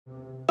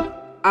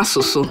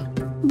Asusu.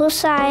 Bu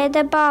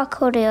sayede bağ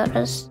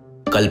kuruyoruz.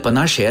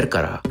 Kalpana share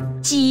kara.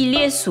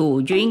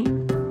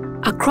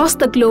 Across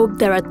the globe,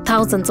 there are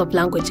thousands of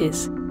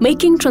languages,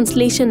 making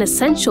translation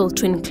essential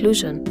to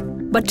inclusion.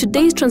 But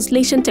today's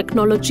translation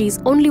technologies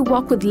only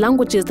work with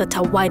languages that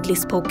are widely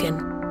spoken.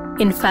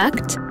 In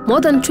fact,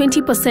 more than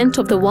 20%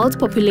 of the world's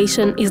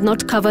population is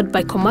not covered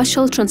by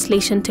commercial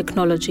translation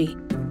technology.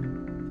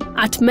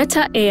 At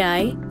Meta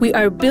AI, we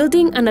are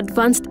building an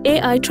advanced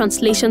AI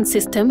translation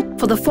system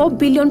for the 4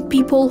 billion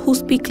people who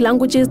speak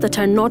languages that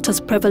are not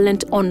as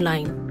prevalent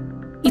online.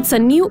 It's a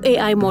new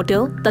AI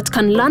model that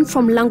can learn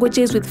from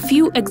languages with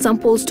few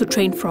examples to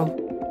train from.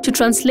 To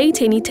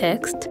translate any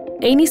text,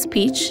 any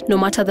speech, no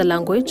matter the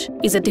language,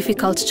 is a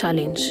difficult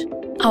challenge.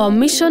 Our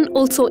mission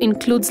also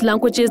includes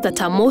languages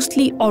that are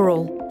mostly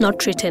oral,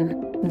 not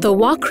written. The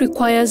work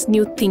requires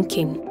new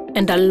thinking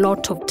and a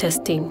lot of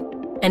testing,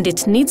 and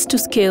it needs to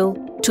scale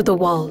to the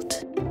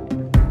world.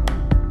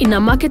 In a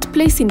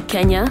marketplace in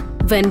Kenya,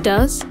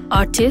 vendors,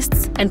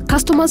 artists, and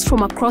customers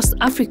from across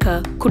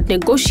Africa could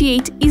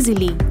negotiate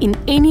easily in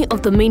any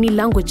of the many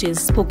languages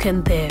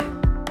spoken there.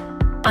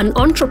 An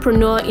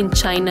entrepreneur in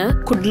China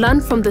could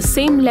learn from the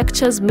same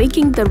lectures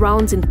making the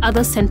rounds in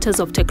other centers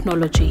of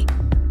technology.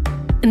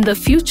 In the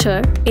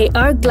future,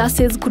 AR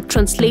glasses could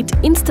translate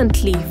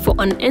instantly for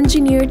an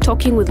engineer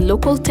talking with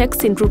local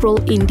techs in rural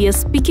India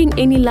speaking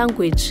any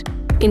language,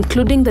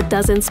 including the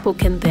dozens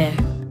spoken there.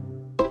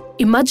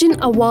 Imagine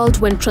a world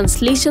when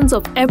translations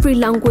of every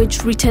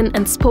language written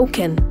and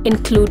spoken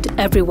include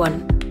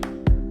everyone.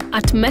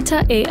 At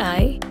Meta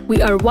AI,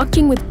 we are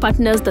working with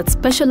partners that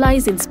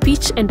specialize in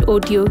speech and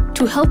audio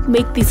to help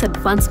make these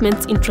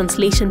advancements in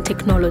translation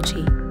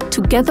technology.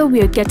 Together,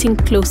 we are getting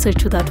closer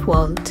to that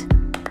world.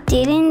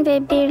 Derin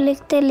ve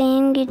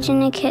birlikteliğin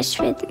gücünü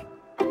keşfedin.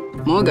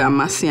 Moga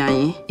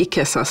masiai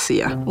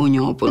ikesasiya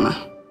onye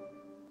ọbụla.